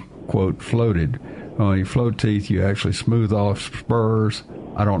be, quote, floated. When you float teeth, you actually smooth off spurs.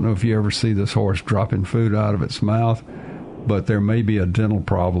 I don't know if you ever see this horse dropping food out of its mouth, but there may be a dental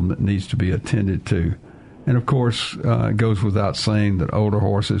problem that needs to be attended to. And, of course, it goes without saying that older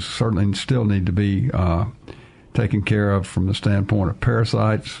horses certainly still need to be taken care of from the standpoint of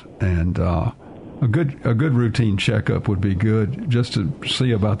parasites, and a good routine checkup would be good just to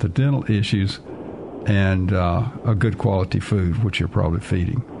see about the dental issues, and a good quality food, which you're probably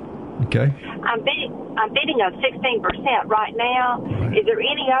feeding. Okay? I'm feeding a 16% right now. Right. Is there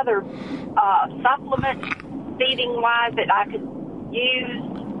any other supplement feeding-wise that I could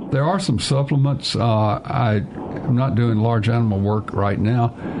use? There are some supplements. I'm not doing large animal work right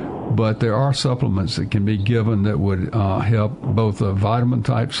now, But there are supplements that can be given that would help, both a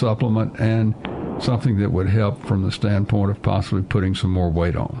vitamin-type supplement and something that would help from the standpoint of possibly putting some more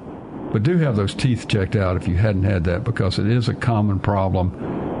weight on. But do have those teeth checked out if you hadn't had that, because it is a common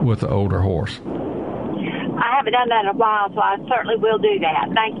problem with the older horse. I haven't done that in a while, so I certainly will do that.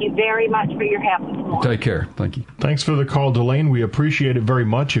 Thank you very much for your help this morning. Take care. Thank you. Thanks for the call, Delane. We appreciate it very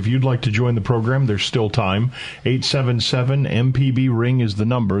much. If you'd like to join the program, there's still time. 877-MPB-RING is the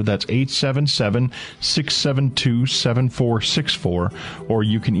number. That's 877-672-7464. Or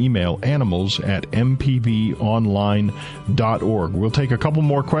you can email animals@mpbonline.org. We'll take a couple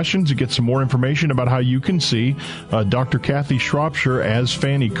more questions to get some more information about how you can see Dr. Kathy Shropshire as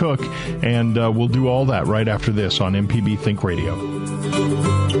Fanny Cook, and we'll do all that right after this on MPB Think Radio.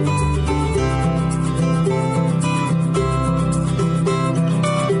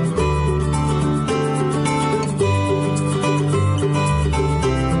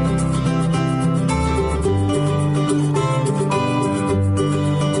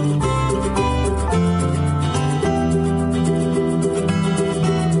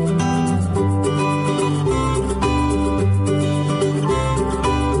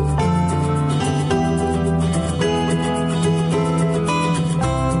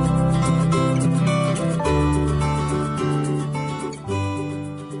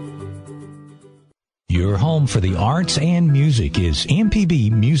 For the arts and music is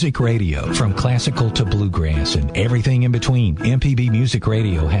MPB Music Radio. From classical to bluegrass and everything in between, MPB Music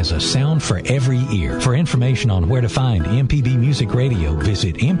Radio has a sound for every ear. For information on where to find MPB Music Radio,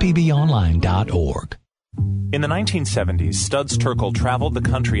 visit mpbonline.org. In the 1970s, Studs Terkel traveled the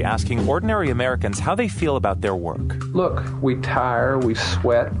country asking ordinary Americans how they feel about their work. Look, we tire, we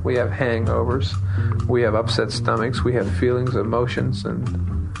sweat, we have hangovers, we have upset stomachs, we have feelings, emotions, and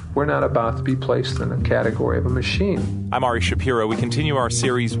we're not about to be placed in a category of a machine. I'm Ari Shapiro. We continue our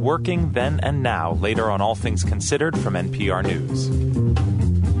series Working Then and Now, later on All Things Considered from NPR News.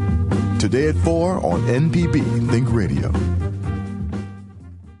 Today at 4 on MPB Think Radio.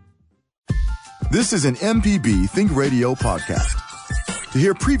 This is an MPB Think Radio podcast. To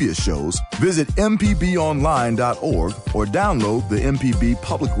hear previous shows, visit mpbonline.org or download the MPB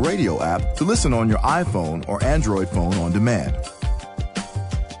Public Radio app to listen on your iPhone or Android phone on demand.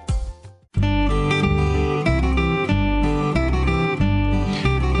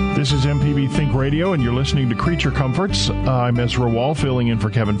 This is MPB Think Radio, and you're listening to Creature Comforts. I'm Ezra Wall, filling in for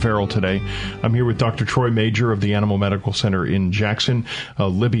Kevin Farrell today. I'm here with Dr. Troy Major of the Animal Medical Center in Jackson,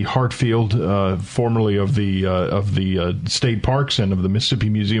 Libby Hartfield, formerly of the state parks and of the Mississippi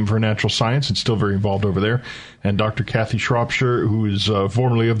Museum for Natural Science, and still very involved over there, and Dr. Kathy Shropshire, who is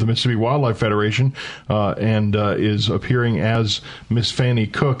formerly of the Mississippi Wildlife Federation, and is appearing as Miss Fanny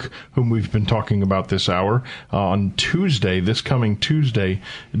Cook, whom we've been talking about this hour, on Tuesday, this coming Tuesday,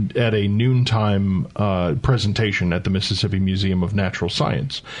 at a noontime presentation at the Mississippi Museum of Natural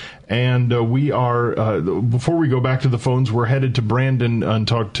Science. And we are, before we go back to the phones, we're headed to Brandon and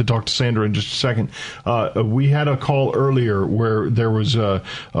to talk to Sandra in just a second. We had a call earlier where there was a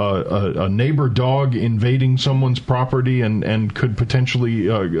neighbor dog invading someone's property and could potentially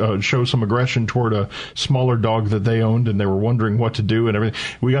show some aggression toward a smaller dog that they owned, and they were wondering what to do and everything.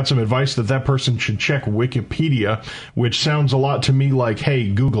 We got some advice that person should check Wikipedia, which sounds a lot to me like,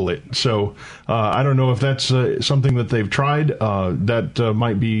 hey, Google it. So I don't know if that's something that they've tried. That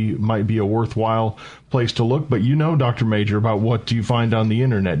might be a worthwhile place to look. But you know, Dr. Major, about what do you find on the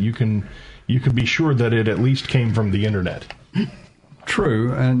internet. You can be sure that it at least came from the internet.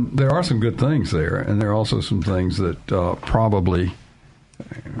 True, and there are some good things there, and there are also some things that probably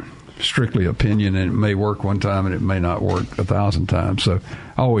strictly opinion, and it may work one time and it may not work 1,000 times. So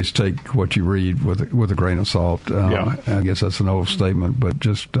I always take what you read with a grain of salt. I guess that's an old statement, but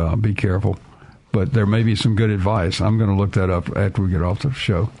just be careful. But there may be some good advice. I'm going to look that up after we get off the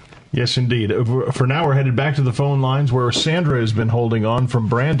show. Yes, indeed. For now, we're headed back to the phone lines where Sandra has been holding on from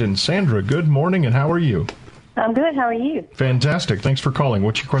Brandon. Sandra, good morning, and how are you? I'm good. How are you? Fantastic. Thanks for calling.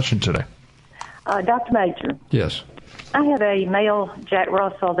 What's your question today? Dr. Major. Yes. I have a male Jack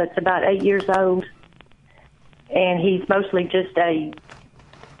Russell that's about 8 years old, and he's mostly just a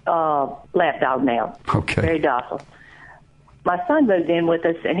lap dog now. Okay. Very docile. My son moved in with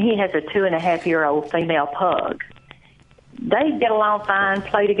us, and he has a 2.5-year-old female pug. They get along fine,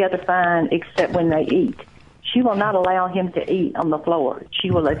 play together fine, except when they eat. She will not allow him to eat on the floor.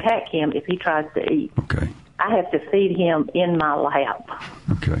 She will attack him if he tries to eat. Okay. I have to feed him in my lap.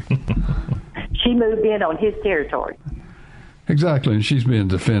 Okay. She moved in on his territory. Exactly, and she's being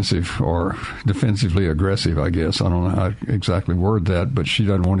defensive or defensively aggressive, I guess. I don't know how to exactly word that, but she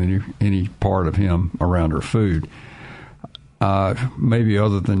doesn't want any part of him around her food. maybe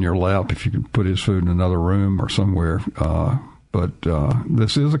other than your lap, if you could put his food in another room or somewhere. But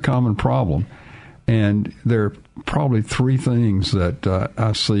this is a common problem. And there are probably three things that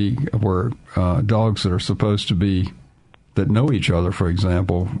I see where dogs that are supposed to be, that know each other, for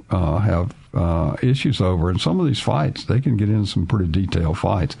example, have issues over. And some of these fights, they can get into some pretty detailed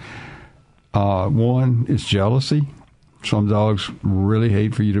fights. One is jealousy. Some dogs really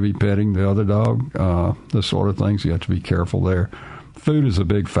hate for you to be petting the other dog. This sort of things, you have to be careful there. Food is a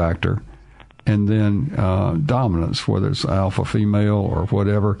big factor. And then dominance, whether it's alpha female or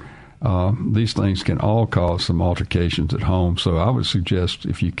whatever. These things can all cause some altercations at home. So I would suggest,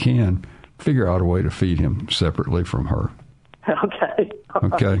 if you can, figure out a way to feed him separately from her. Okay.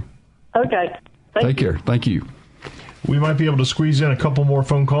 Okay. Okay. Take care. Thank you. We might be able to squeeze in a couple more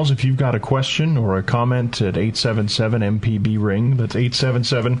phone calls if you've got a question or a comment at 877-MPB-RING. That's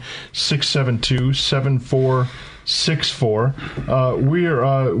 877-672-7464.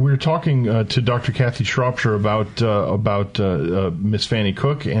 We're talking to Dr. Kathy Shropshire about Miss Fanny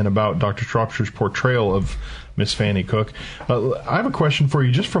Cook and about Dr. Shropshire's portrayal of Miss Fanny Cook. I have a question for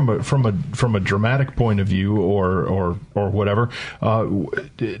you, just from a dramatic point of view, or whatever.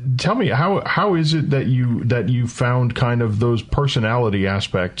 Tell me, how is it that you found kind of those personality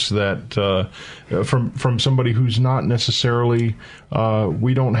aspects that from somebody who's not necessarily,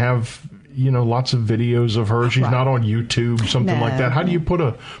 we don't have lots of videos of her. She's not on YouTube, something like that. How do you put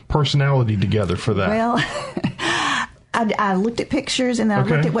a personality together for that? Well, I looked at pictures, and then I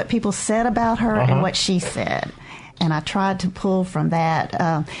looked at what people said about her and what she said. And I tried to pull from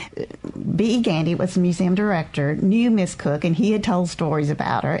that. B.E. Gandy was the museum director, knew Miss Cook, and he had told stories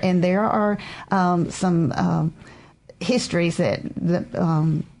about her. And there are some histories that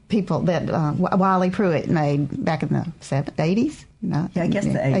people that Wiley Pruitt made back in the 80s. No, I guess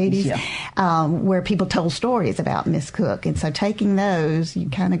the 80s, where people told stories about Miss Cook. And so taking those, you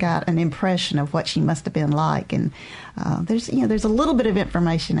kind of got an impression of what she must have been like. And there's a little bit of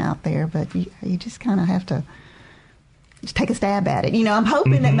information out there, but you just kind of have to just take a stab at it. I'm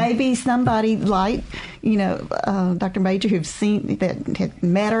hoping that maybe somebody like, Dr. Major, who've seen that, had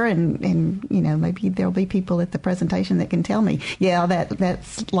met her, and maybe there'll be people at the presentation that can tell me,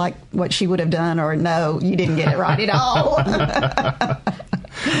 that's like what she would have done, or no, you didn't get it right at all.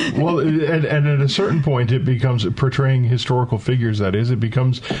 Well, and at a certain point, it becomes portraying historical figures. That is, it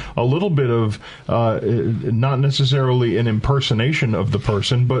becomes a little bit of not necessarily an impersonation of the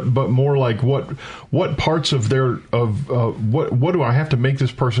person, but more like what parts of what do I have to make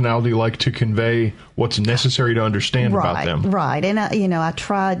this personality like to convey what's necessary to understand about them? Right, and I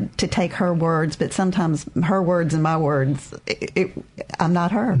tried to take her words, but sometimes her words and my words, I'm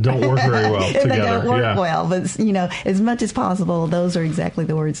not her. Don't work very well together. They don't work well, but as much as possible, those are exactly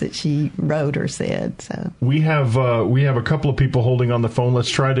the words that she wrote or said. So we have a couple of people holding on the phone. Let's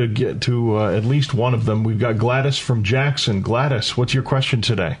try to get to at least one of them. We've got Gladys from Jackson. Gladys, what's your question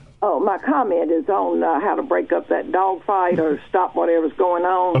today? Oh, my comment is on how to break up that dog fight or stop whatever's going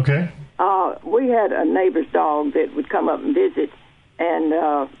on. Okay. We had a neighbor's dog that would come up and visit, and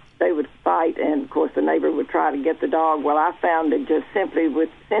they would fight, and, of course, the neighbor would try to get the dog. Well, I found that just simply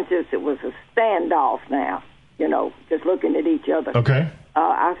since it was a standoff now, just looking at each other. Okay.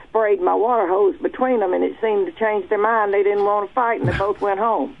 I sprayed my water hose between them, and it seemed to change their mind. They didn't want to fight, and they both went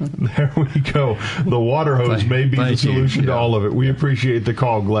home. There we go. The water hose may be the solution to all of it. We appreciate the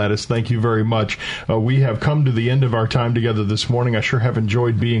call, Gladys. Thank you very much. We have come to the end of our time together this morning. I sure have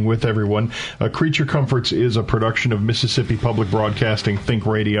enjoyed being with everyone. Creature Comforts is a production of Mississippi Public Broadcasting Think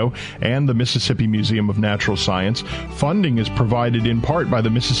Radio and the Mississippi Museum of Natural Science. Funding is provided in part by the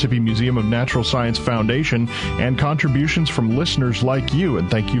Mississippi Museum of Natural Science Foundation and contributions from listeners like you.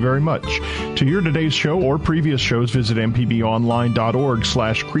 And thank you very much. To hear today's show or previous shows, visit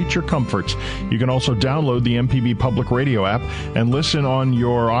mpbonline.org/Creature Comforts. You can also download the MPB Public Radio app and listen on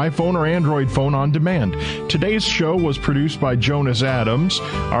your iPhone or Android phone on demand. Today's show was produced by Jonas Adams.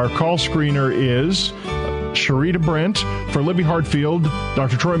 Our call screener is Sharita Brent. For Libby Hartfield,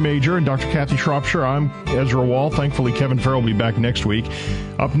 Dr. Troy Major, and Dr. Kathy Shropshire, I'm Ezra Wall. Thankfully, Kevin Farrell will be back next week.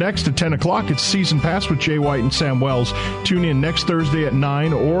 Up next at 10 o'clock, it's Season Pass with Jay White and Sam Wells. Tune in next Thursday at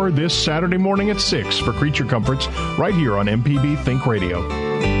 9 or this Saturday morning at 6 for Creature Comforts right here on MPB Think Radio.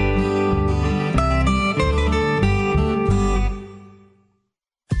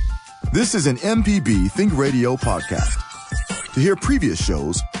 This is an MPB Think Radio podcast. To hear previous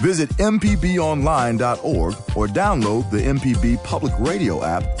shows, visit mpbonline.org or download the MPB Public Radio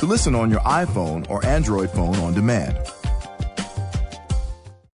app to listen on your iPhone or Android phone on demand.